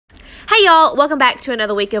Hey y'all, welcome back to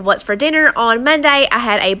another week of What's for Dinner. On Monday, I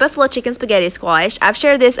had a buffalo chicken spaghetti squash. I've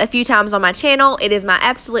shared this a few times on my channel. It is my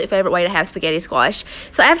absolute favorite way to have spaghetti squash.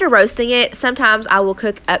 So after roasting it, sometimes I will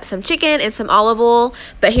cook up some chicken and some olive oil,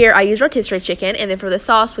 but here I use rotisserie chicken. And then for the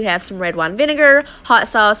sauce, we have some red wine vinegar, hot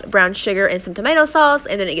sauce, brown sugar, and some tomato sauce.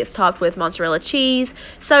 And then it gets topped with mozzarella cheese.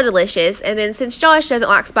 So delicious. And then since Josh doesn't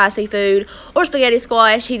like spicy food or spaghetti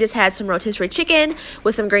squash, he just had some rotisserie chicken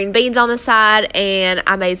with some green beans on the side, and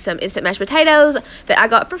I made some instant mashed potatoes that I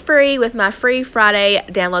got for free with my free Friday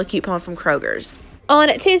download coupon from Kroger's. On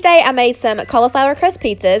Tuesday, I made some cauliflower crust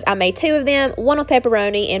pizzas. I made two of them, one with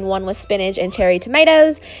pepperoni and one with spinach and cherry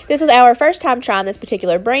tomatoes. This was our first time trying this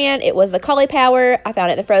particular brand. It was the cauliflower. I found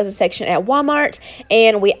it in the frozen section at Walmart,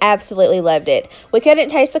 and we absolutely loved it. We couldn't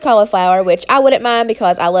taste the cauliflower, which I wouldn't mind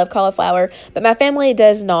because I love cauliflower, but my family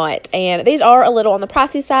does not. And these are a little on the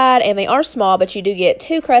pricey side, and they are small, but you do get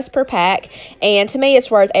 2 crusts per pack. And to me, it's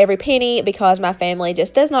worth every penny because my family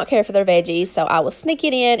just does not care for their veggies, so I will sneak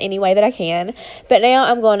it in any way that I can. But now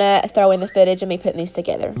I'm going to throw in the footage of me putting these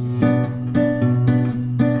together.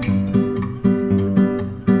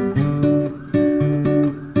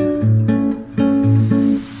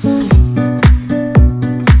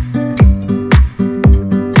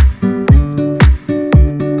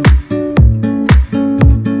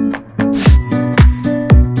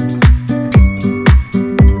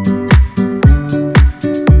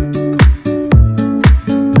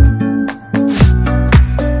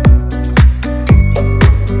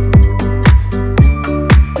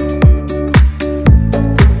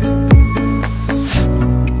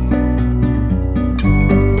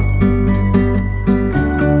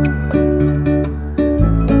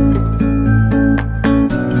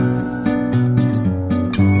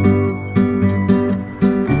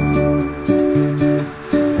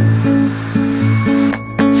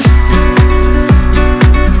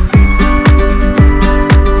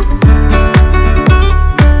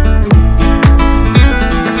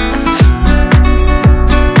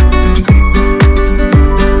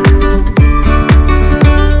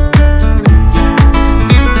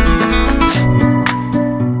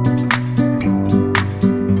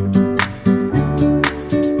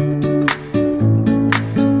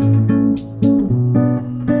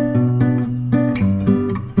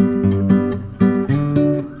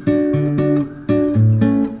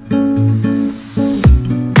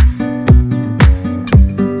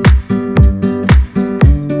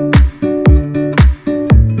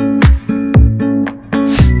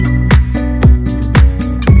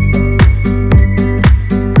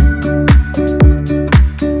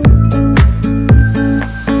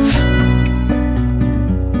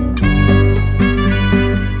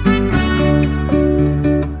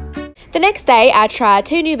 Next day, I tried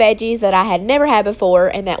 2 new veggies that I had never had before,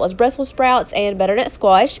 and that was Brussels sprouts and butternut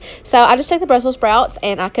squash. So I just took the Brussels sprouts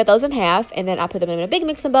and I cut those in half, and then I put them in a big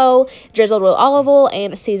mixing bowl, drizzled with olive oil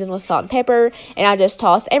and seasoned with salt and pepper, and I just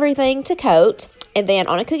tossed everything to coat. And then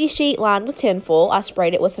on a cookie sheet lined with tinfoil, I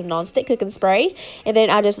sprayed it with some nonstick cooking spray. And then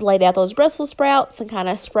I just laid out those Brussels sprouts and kind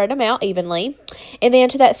of spread them out evenly. And then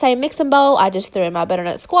to that same mixing bowl, I just threw in my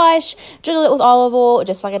butternut squash, drizzled it with olive oil,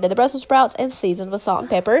 just like I did the Brussels sprouts, and seasoned with salt and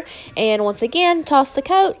pepper. And once again, tossed a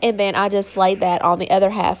coat, and then I just laid that on the other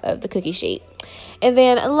half of the cookie sheet. And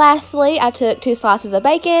then lastly, I took 2 slices of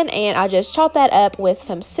bacon, and I just chopped that up with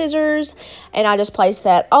some scissors, and I just placed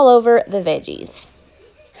that all over the veggies.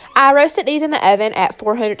 I roasted these in the oven at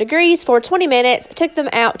 400 degrees for 20 minutes, took them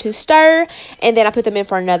out to stir, and then I put them in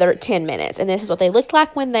for another 10 minutes. And this is what they looked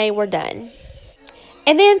like when they were done.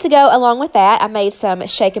 And then to go along with that, I made some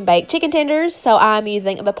shake and bake chicken tenders. So I'm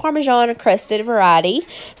using the Parmesan crusted variety.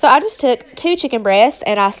 So I just took 2 chicken breasts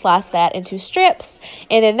and I sliced that into strips.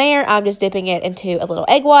 And then there, I'm just dipping it into a little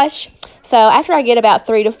egg wash. So after I get about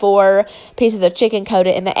 3 to 4 pieces of chicken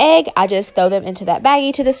coated in the egg, I just throw them into that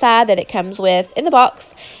baggie to the side that it comes with in the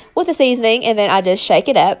box with the seasoning, and then I just shake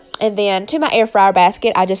it up. And then to my air fryer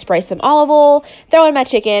basket, I just spray some olive oil, throw in my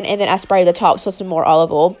chicken, and then I spray the tops with some more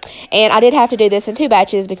olive oil. And I did have to do this in 2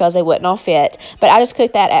 batches because they wouldn't all fit, but I just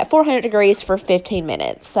cooked that at 400 degrees for 15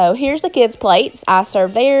 minutes. So here's the kids' plates. I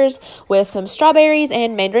served theirs with some strawberries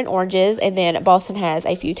and mandarin oranges, and then Boston has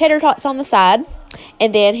a few tater tots on the side.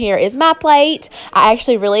 And then here is my plate. I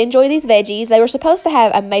actually really enjoy these veggies. They were supposed to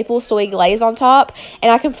have a maple soy glaze on top,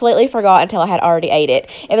 and I completely forgot until I had already ate it.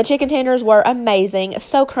 And the chicken tenders were amazing,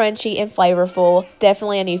 so crunchy and flavorful.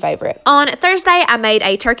 Definitely a new favorite. On Thursday, I made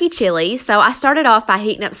a turkey chili. So I started off by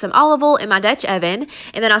heating up some olive oil in my Dutch oven,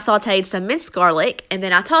 and then I sauteed some minced garlic, and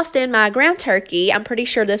then I tossed in my ground turkey. I'm pretty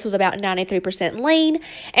sure this was about 93% lean,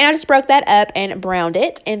 and I just broke that up and browned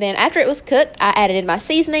it. And then after it was cooked, I added in my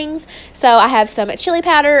seasonings. So I have some some chili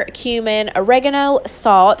powder, cumin, oregano,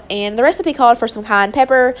 salt, and the recipe called for some cayenne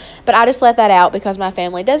pepper, but I just left that out because my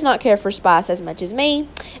family does not care for spice as much as me.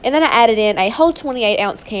 And then I added in a whole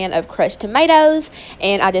 28-ounce can of crushed tomatoes,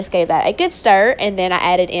 and I just gave that a good stir, and then I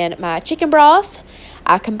added in my chicken broth.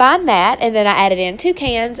 I combined that, and then I added in 2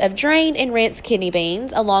 cans of drained and rinsed kidney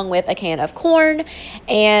beans along with a can of corn,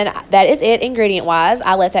 and that is it ingredient wise.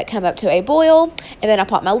 I let that come up to a boil, and then I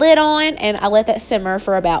popped my lid on and I let that simmer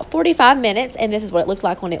for about 45 minutes, and this is what it looked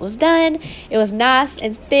like when it was done. It was nice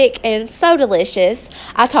and thick and so delicious.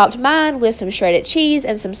 I topped mine with some shredded cheese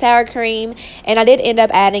and some sour cream, and I did end up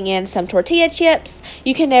adding in some tortilla chips.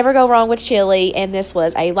 You can never go wrong with chili, and this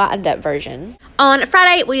was a lightened up version. On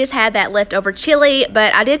Friday, we just had that leftover chili,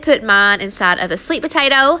 but I did put mine inside of a sweet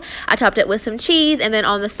potato. I topped it with some cheese, and then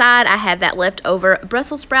on the side, I had that leftover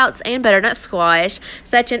Brussels sprouts and butternut squash.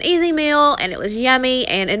 Such an easy meal, and it was yummy,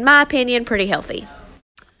 and in my opinion, pretty healthy.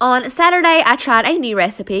 On Saturday, I tried a new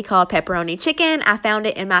recipe called pepperoni chicken. I found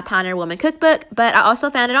it in my Pioneer Woman cookbook, but I also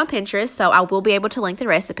found it on Pinterest, so I will be able to link the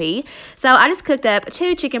recipe. So I just cooked up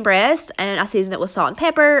 2 chicken breasts, and I seasoned it with salt and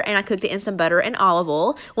pepper, and I cooked it in some butter and olive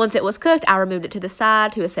oil. Once it was cooked, I removed it to the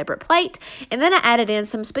side to a separate plate, and then I added in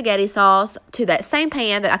some spaghetti sauce to that same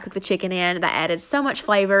pan that I cooked the chicken in. That added so much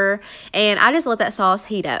flavor, and I just let that sauce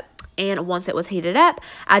heat up. And once it was heated up,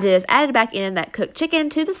 I just added back in that cooked chicken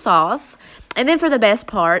to the sauce. And then for the best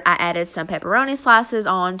part, I added some pepperoni slices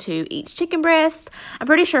onto each chicken breast. I'm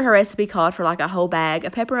pretty sure her recipe called for like a whole bag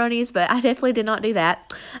of pepperonis, but I definitely did not do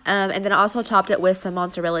that. And then I also topped it with some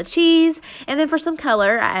mozzarella cheese. And then for some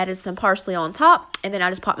color, I added some parsley on top. And then I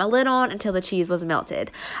just popped my lid on until the cheese was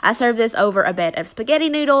melted. I served this over a bed of spaghetti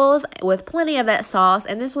noodles with plenty of that sauce.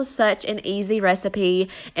 And this was such an easy recipe,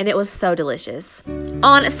 and it was so delicious.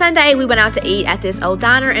 On Sunday, we went out to eat at this old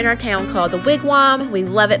diner in our town called the Wigwam. We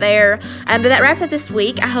love it there. But that wraps up this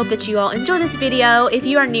week. I hope that you all enjoy this video. If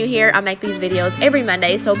you are new here, I make these videos every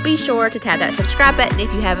Monday, so be sure to tap that subscribe button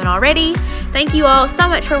if you haven't already. Thank you all so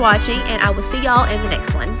much for watching, and I will see y'all in the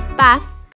next one. Bye.